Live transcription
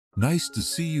Nice to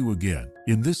see you again.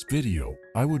 In this video,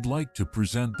 I would like to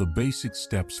present the basic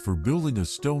steps for building a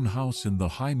stone house in the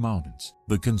high mountains.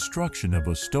 The construction of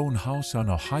a stone house on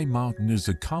a high mountain is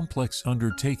a complex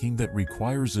undertaking that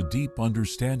requires a deep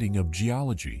understanding of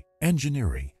geology,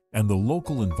 engineering, and the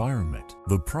local environment.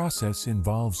 The process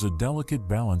involves a delicate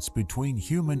balance between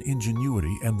human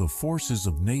ingenuity and the forces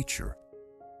of nature.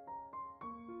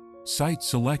 Site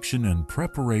selection and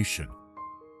preparation.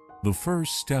 The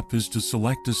first step is to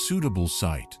select a suitable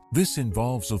site. This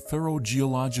involves a thorough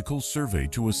geological survey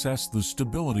to assess the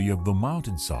stability of the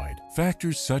mountainside.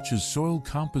 Factors such as soil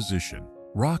composition,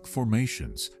 rock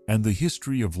formations, and the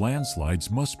history of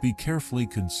landslides must be carefully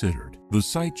considered. The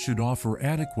site should offer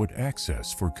adequate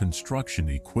access for construction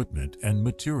equipment and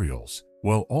materials,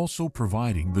 while also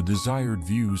providing the desired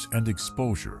views and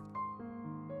exposure.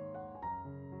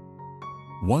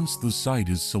 Once the site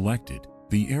is selected,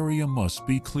 the area must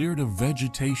be cleared of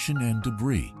vegetation and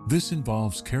debris. This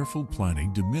involves careful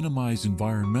planning to minimize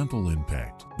environmental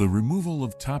impact. The removal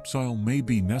of topsoil may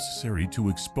be necessary to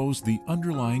expose the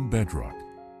underlying bedrock.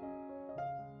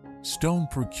 Stone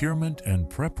procurement and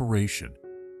preparation.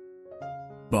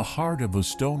 The heart of a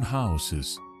stone house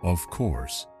is, of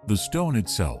course, the stone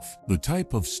itself. The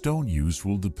type of stone used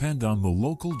will depend on the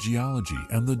local geology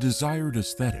and the desired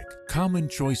aesthetic. Common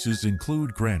choices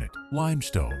include granite,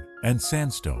 limestone, and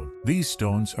sandstone. These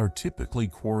stones are typically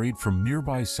quarried from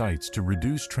nearby sites to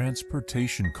reduce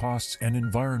transportation costs and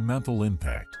environmental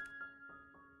impact.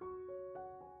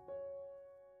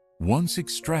 Once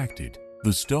extracted,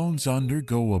 the stones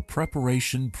undergo a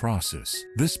preparation process.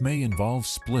 This may involve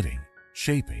splitting,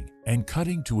 shaping, and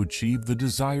cutting to achieve the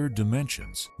desired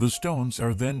dimensions. The stones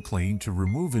are then cleaned to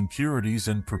remove impurities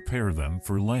and prepare them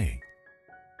for laying.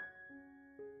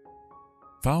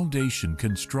 Foundation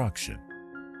construction.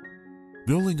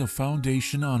 Building a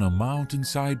foundation on a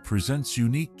mountainside presents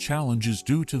unique challenges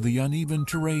due to the uneven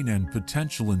terrain and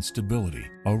potential instability.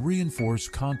 A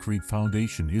reinforced concrete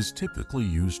foundation is typically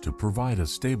used to provide a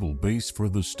stable base for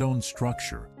the stone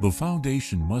structure. The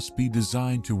foundation must be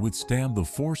designed to withstand the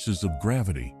forces of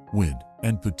gravity, wind,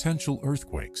 and potential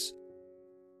earthquakes.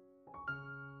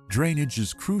 Drainage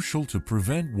is crucial to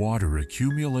prevent water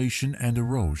accumulation and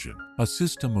erosion. A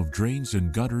system of drains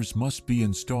and gutters must be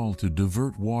installed to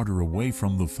divert water away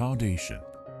from the foundation.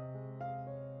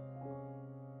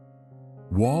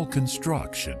 Wall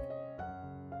construction.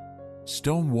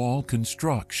 Stone wall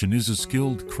construction is a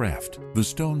skilled craft. The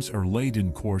stones are laid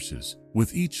in courses,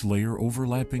 with each layer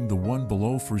overlapping the one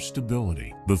below for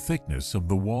stability. The thickness of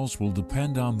the walls will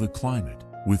depend on the climate,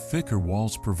 with thicker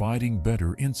walls providing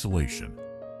better insulation.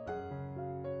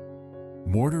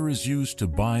 Mortar is used to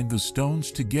bind the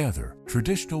stones together.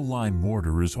 Traditional lime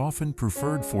mortar is often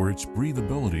preferred for its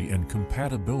breathability and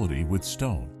compatibility with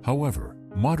stone. However,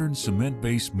 modern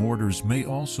cement-based mortars may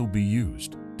also be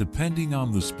used, depending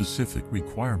on the specific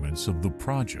requirements of the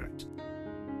project.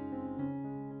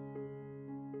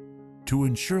 To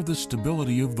ensure the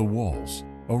stability of the walls,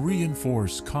 a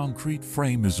reinforced concrete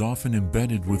frame is often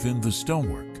embedded within the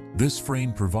stonework. This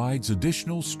frame provides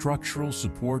additional structural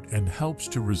support and helps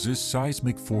to resist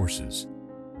seismic forces.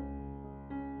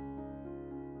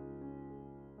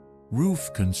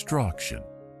 Roof construction.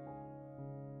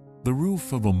 The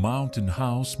roof of a mountain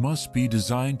house must be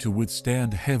designed to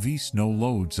withstand heavy snow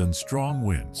loads and strong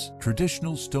winds.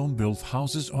 Traditional stone-built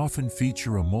houses often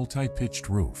feature a multi-pitched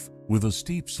roof, with a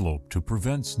steep slope to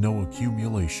prevent snow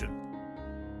accumulation.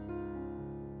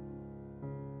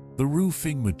 The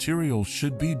roofing material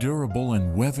should be durable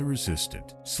and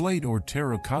weather-resistant. Slate or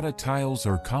terracotta tiles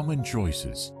are common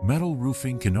choices. Metal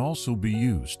roofing can also be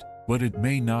used, but it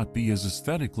may not be as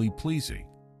aesthetically pleasing.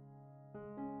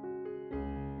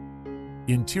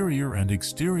 Interior and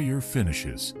exterior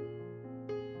finishes.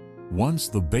 Once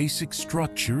the basic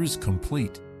structure is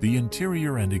complete, the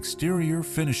interior and exterior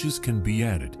finishes can be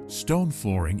added. Stone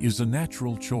flooring is a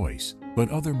natural choice, but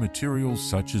other materials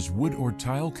such as wood or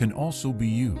tile can also be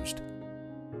used.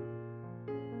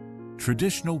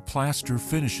 Traditional plaster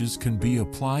finishes can be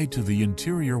applied to the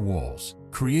interior walls,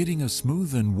 creating a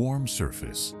smooth and warm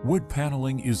surface. Wood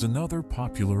paneling is another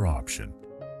popular option.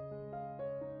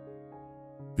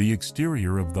 The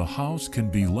exterior of the house can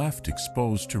be left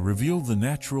exposed to reveal the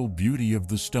natural beauty of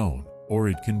the stone, or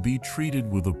it can be treated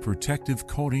with a protective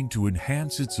coating to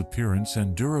enhance its appearance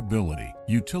and durability.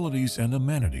 Utilities and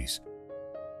amenities.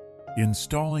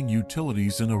 Installing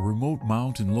utilities in a remote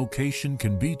mountain location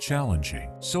can be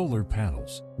challenging. Solar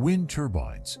panels, wind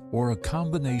turbines, or a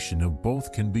combination of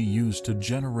both can be used to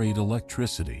generate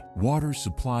electricity. Water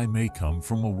supply may come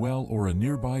from a well or a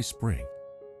nearby spring.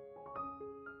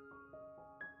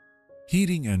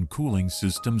 Heating and cooling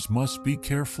systems must be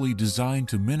carefully designed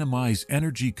to minimize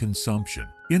energy consumption.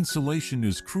 Insulation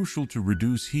is crucial to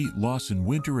reduce heat loss in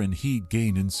winter and heat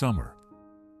gain in summer.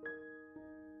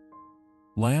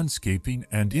 Landscaping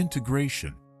and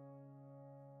integration.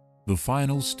 The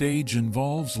final stage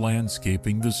involves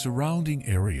landscaping the surrounding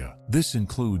area. This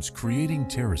includes creating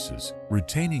terraces,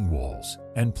 retaining walls,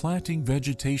 and planting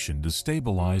vegetation to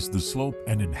stabilize the slope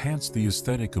and enhance the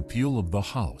aesthetic appeal of the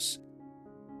house.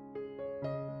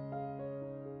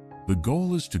 The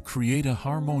goal is to create a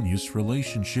harmonious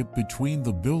relationship between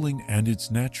the building and its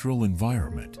natural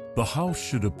environment. The house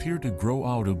should appear to grow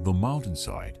out of the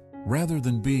mountainside, rather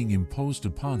than being imposed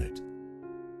upon it.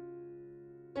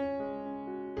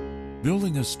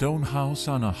 Building a stone house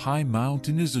on a high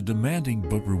mountain is a demanding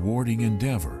but rewarding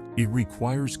endeavor. It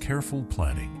requires careful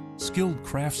planning, skilled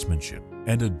craftsmanship,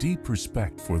 and a deep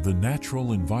respect for the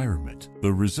natural environment.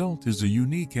 The result is a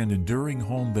unique and enduring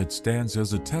home that stands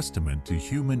as a testament to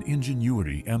human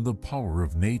ingenuity and the power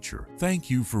of nature. Thank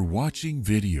you for watching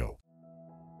video.